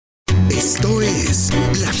Esto es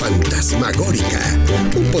La Fantasmagórica,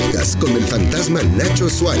 un podcast con el fantasma Nacho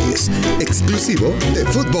Suárez, exclusivo de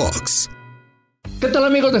Footbox. ¿Qué tal,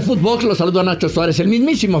 amigos de Footbox? Los saludo a Nacho Suárez, el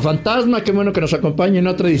mismísimo fantasma. Qué bueno que nos acompañe en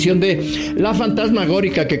otra edición de La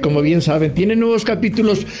Fantasmagórica, que como bien saben, tiene nuevos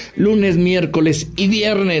capítulos lunes, miércoles y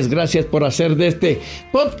viernes. Gracias por hacer de este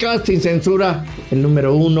podcast sin censura el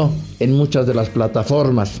número 1 en muchas de las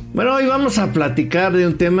plataformas. Bueno, hoy vamos a platicar de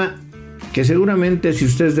un tema que seguramente, si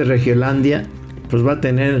usted es de Regiolandia, pues va a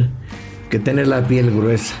tener que tener la piel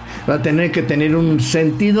gruesa. Va a tener que tener un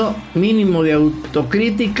sentido mínimo de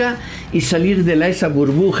autocrítica y salir de esa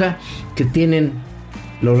burbuja que tienen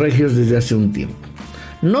los regios desde hace un tiempo.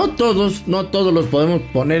 No todos los podemos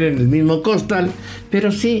poner en el mismo costal,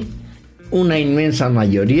 pero sí una inmensa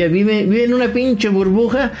mayoría vive en una pinche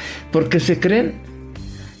burbuja porque se creen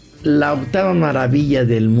la octava maravilla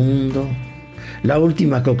del mundo, la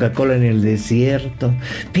última Coca-Cola en el desierto.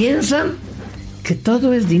 Piensan que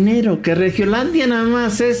todo es dinero, que Regiolandia nada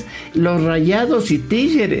más es los Rayados y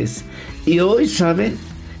Tigres. Y hoy saben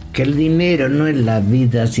que el dinero no es la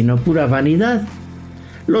vida, sino pura vanidad.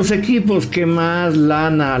 Los equipos que más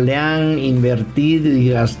lana le han invertido y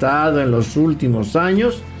gastado en los últimos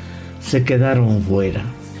años se quedaron fuera.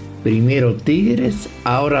 Primero Tigres,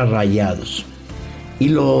 ahora Rayados. Y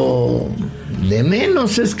lo de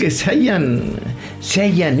menos es que se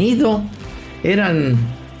hayan ido. Eran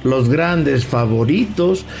los grandes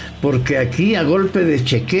favoritos, porque aquí a golpe de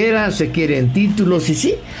chequera se quieren títulos, y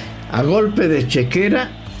sí, a golpe de chequera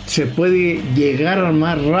se puede llegar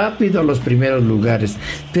más rápido a los primeros lugares.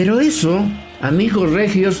 Pero eso, amigos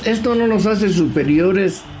regios, esto no nos hace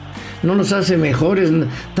superiores, no nos hace mejores,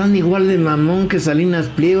 tan igual de mamón que Salinas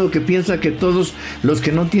Pliego, que piensa que todos los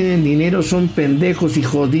que no tienen dinero son pendejos y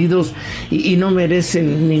jodidos y no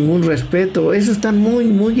merecen ningún respeto. Eso están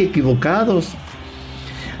muy equivocados.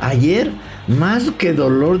 Ayer, más que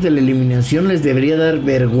dolor de la eliminación, les debería dar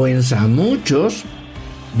vergüenza a muchos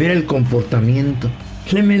ver el comportamiento.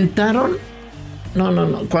 Le mentaron.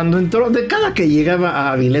 No. Cuando entró, de cada que llegaba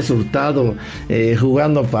a Avilés Hurtado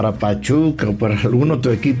jugando para Pachuca o para algún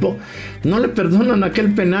otro equipo, no le perdonan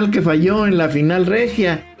aquel penal que falló en la final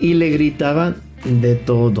regia y le gritaban de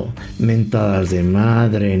todo, mentadas de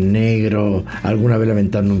madre, negro, alguna vez le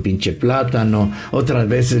aventaron un pinche plátano, otras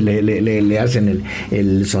veces le hacen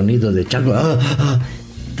el sonido de chango,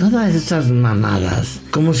 todas esas mamadas,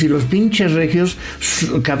 como si los pinches regios,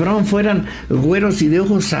 cabrón, fueran güeros y de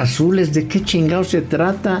ojos azules. ¿De qué chingados se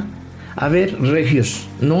trata? A ver, regios,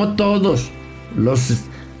 no todos,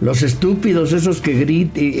 los estúpidos esos que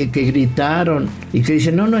gritaron y que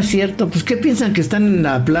dicen, no es cierto, pues ¿qué piensan, que están en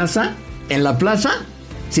la plaza? ¿En la plaza?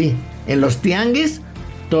 Sí. ¿En los tianguis?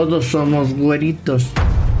 Todos somos güeritos.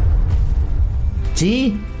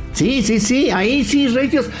 Sí. Ahí sí,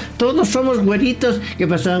 regios. Todos somos güeritos. ¿Qué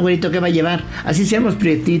pasó, güerito? ¿Qué va a llevar? Así seamos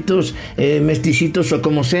prietitos, mesticitos o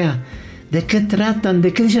como sea. ¿De qué tratan?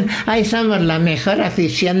 ¿De qué dicen? Ay, somos la mejor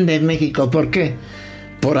afición de México. ¿Por qué?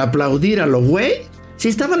 ¿Por aplaudir a los güey? Si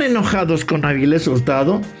estaban enojados con Avilés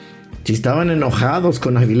Hurtado,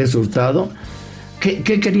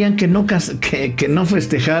 ¿Qué querían que no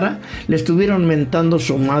festejara? Le estuvieron mentando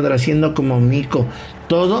su madre, haciendo como mico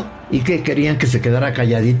todo, y que querían que se quedara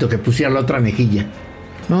calladito, que pusiera la otra mejilla.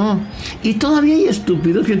 No, y todavía hay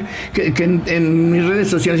estúpidos que en mis redes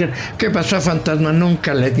sociales dicen, ¿qué pasó, fantasma?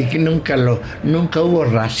 Nunca le dije, nunca hubo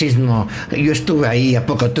racismo. Yo estuve ahí, ¿a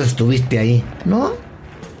poco tú estuviste ahí? ¿No?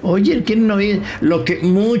 Oye, ¿quieren oír lo que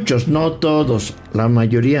muchos, no todos, la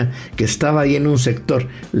mayoría que estaba ahí en un sector,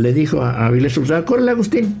 le dijo a Avilés Hurtado? Córrele,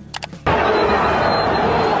 Agustín.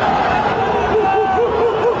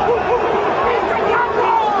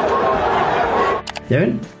 ¿Ya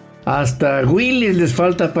ven? Hasta Willis les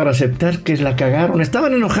falta para aceptar que la cagaron.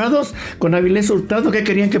 Estaban enojados con Avilés Hurtado, que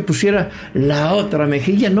querían que pusiera la otra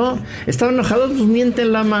mejilla. No, estaban enojados, pues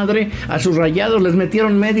mienten la madre a sus Rayados. Les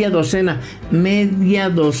metieron media docena.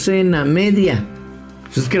 Pues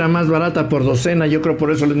es que era más barata por docena, yo creo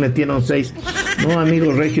por eso les metieron 6. No,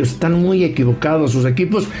 amigos regios, están muy equivocados. Sus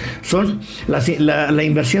equipos son la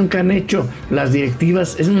inversión que han hecho las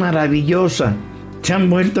directivas es maravillosa. Se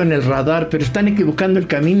han vuelto en el radar, pero están equivocando el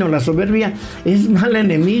camino. La soberbia es mala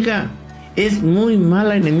enemiga, es muy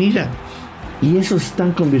mala enemiga. Y eso se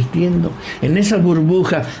están convirtiendo en esa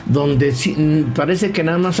burbuja donde parece que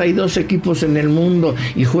nada más hay 2 equipos en el mundo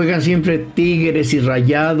y juegan siempre Tigres y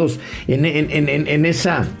Rayados, en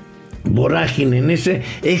esa vorágine, en ese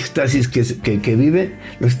éxtasis que vive.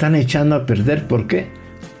 Lo están echando a perder. ¿Por qué?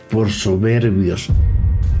 Por soberbios.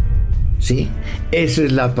 Sí, esa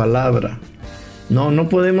es la palabra. No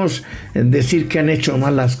podemos decir que han hecho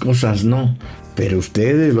malas cosas, no. Pero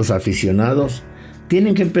ustedes, los aficionados,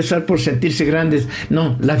 tienen que empezar por sentirse grandes.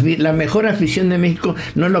 No, la mejor afición de México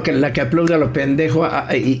no es la que aplaude a lo pendejo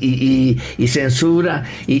y censura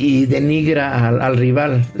y denigra al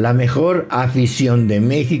rival. La mejor afición de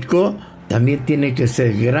México también tiene que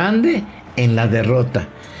ser grande en la derrota.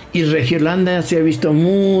 Y Regiolandia se ha visto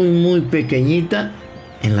muy, muy pequeñita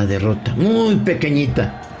en la derrota. Muy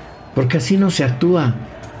pequeñita. Porque así no se actúa.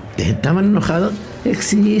 ¿Estaban enojados?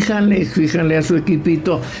 Exíjanle a su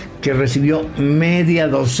equipito que recibió media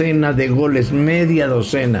docena de goles, media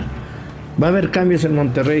docena. Va a haber cambios en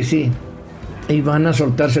Monterrey, sí. Y van a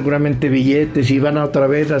soltar seguramente billetes y van a otra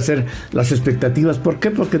vez a hacer las expectativas. ¿Por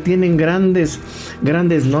qué? Porque tienen grandes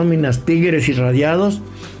nóminas. Tigres y Rayados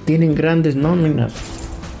tienen grandes nóminas.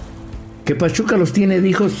 ¿Que Pachuca los tiene de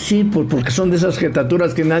hijos? Sí, porque son de esas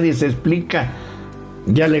jetaturas que nadie se explica.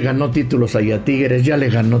 Ya le ganó títulos ahí a Tigres, ya le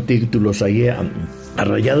ganó títulos ahí a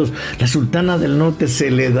Rayados. La Sultana del Norte se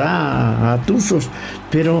le da a Tuzos,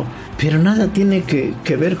 pero nada tiene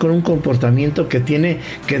que ver con un comportamiento que tiene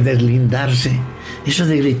que deslindarse. Eso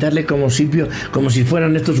de gritarle como si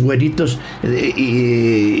fueran estos güeritos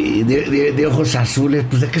de ojos azules,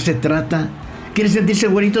 pues ¿de qué se trata? ¿Quieren sentirse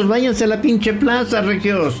güeritos? Váyanse a la pinche plaza,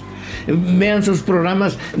 regios. Vean sus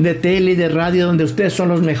programas de tele y de radio donde ustedes son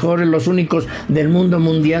los mejores, los únicos del mundo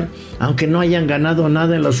mundial, aunque no hayan ganado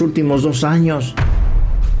nada en los últimos 2 años.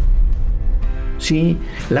 Sí,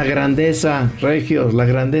 la grandeza, regios, la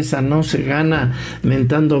grandeza no se gana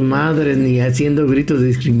mentando madres ni haciendo gritos de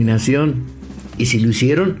discriminación. Y si lo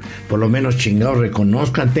hicieron, por lo menos chingados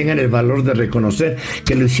reconozcan, tengan el valor de reconocer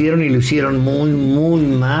que lo hicieron y lo hicieron muy, muy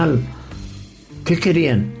mal. ¿Qué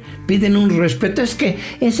querían? Piden un respeto. Es que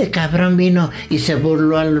ese cabrón vino y se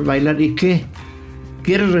burló al bailar. ¿Y qué?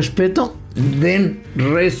 ¿Quieres respeto? Den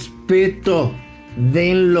respeto.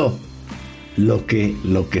 Denlo. Lo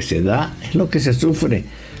que se da es lo que se sufre.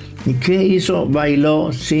 ¿Y qué hizo?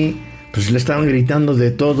 Bailó, sí. Pues le estaban gritando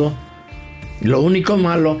de todo. Lo único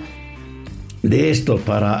malo de esto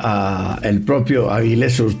para el propio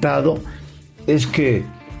Avilés Hurtado es que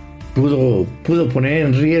pudo poner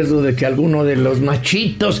en riesgo de que alguno de los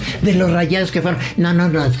machitos de los Rayados que fueron, no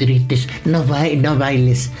grites, no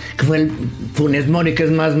bailes, que fue el Funes Mori, que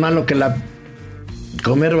es más malo que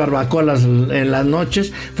comer barbacoa en las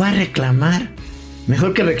noches, fue a reclamar.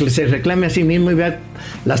 Mejor que se reclame a sí mismo y vea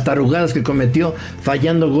las tarugadas que cometió,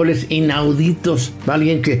 fallando goles inauditos.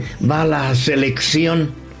 Alguien que va a la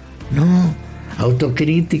selección. No,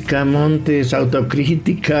 autocrítica, Montes,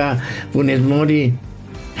 autocrítica, Funes Mori.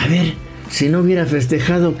 A ver, si no hubiera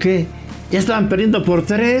festejado, ¿qué? Ya estaban perdiendo por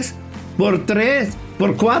 3,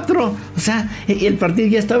 por 4. O sea, el partido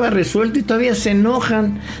ya estaba resuelto y todavía se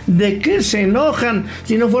enojan. ¿De qué se enojan?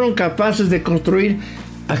 Si no fueron capaces de construir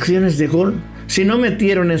acciones de gol. Si no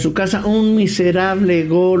metieron en su casa un miserable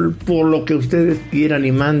gol, por lo que ustedes quieran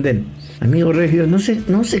y manden. Amigos regios,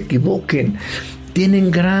 no se equivoquen. Tienen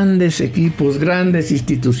grandes equipos, grandes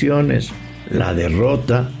instituciones. La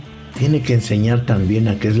derrota tiene que enseñar también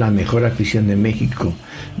a que es la mejor afición de México.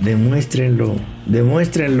 Demuéstrenlo.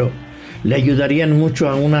 Le ayudarían mucho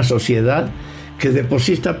a una sociedad que de por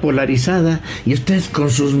sí está polarizada. Y ustedes con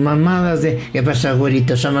sus mamadas de ¿qué pasa,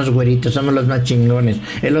 güeritos? Somos güeritos, somos los más chingones.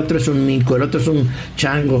 El otro es un mico, el otro es un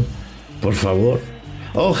chango. Por favor,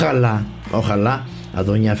 ojalá a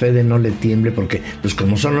doña Fede no le tiemble, porque pues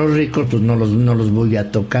como son los ricos, pues no los voy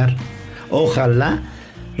a tocar. Ojalá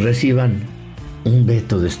reciban un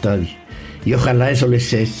veto de estadio. Y ojalá eso les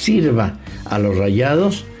sirva a los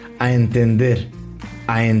Rayados a entender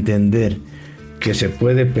que se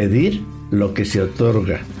puede pedir lo que se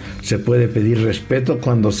otorga. Se puede pedir respeto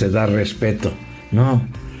cuando se da respeto. No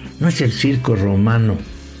es el circo romano.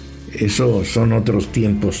 Eso son otros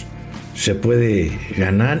tiempos. Se puede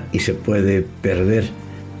ganar y se puede perder.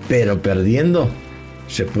 Pero perdiendo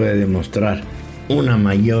se puede demostrar una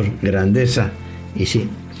mayor grandeza. Y sí,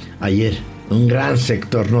 ayer un gran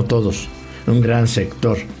sector, no todos, un gran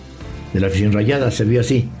sector de la afición rayada se vio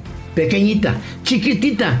así, pequeñita,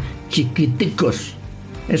 chiquitita, chiquiticos.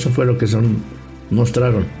 Eso fue lo que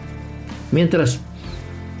mostraron. Mientras,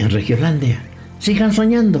 en Regiolandia, sigan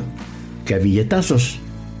soñando que a billetazos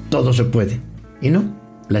todo se puede. Y no,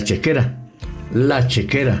 la chequera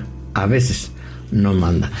a veces no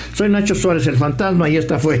manda. Soy Nacho Suárez, el fantasma, y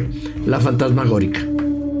esta fue la fantasmagórica.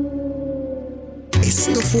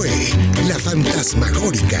 Esto fue La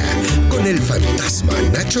Fantasmagórica con el fantasma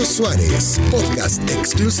Nacho Suárez, podcast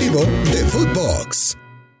exclusivo de Footbox.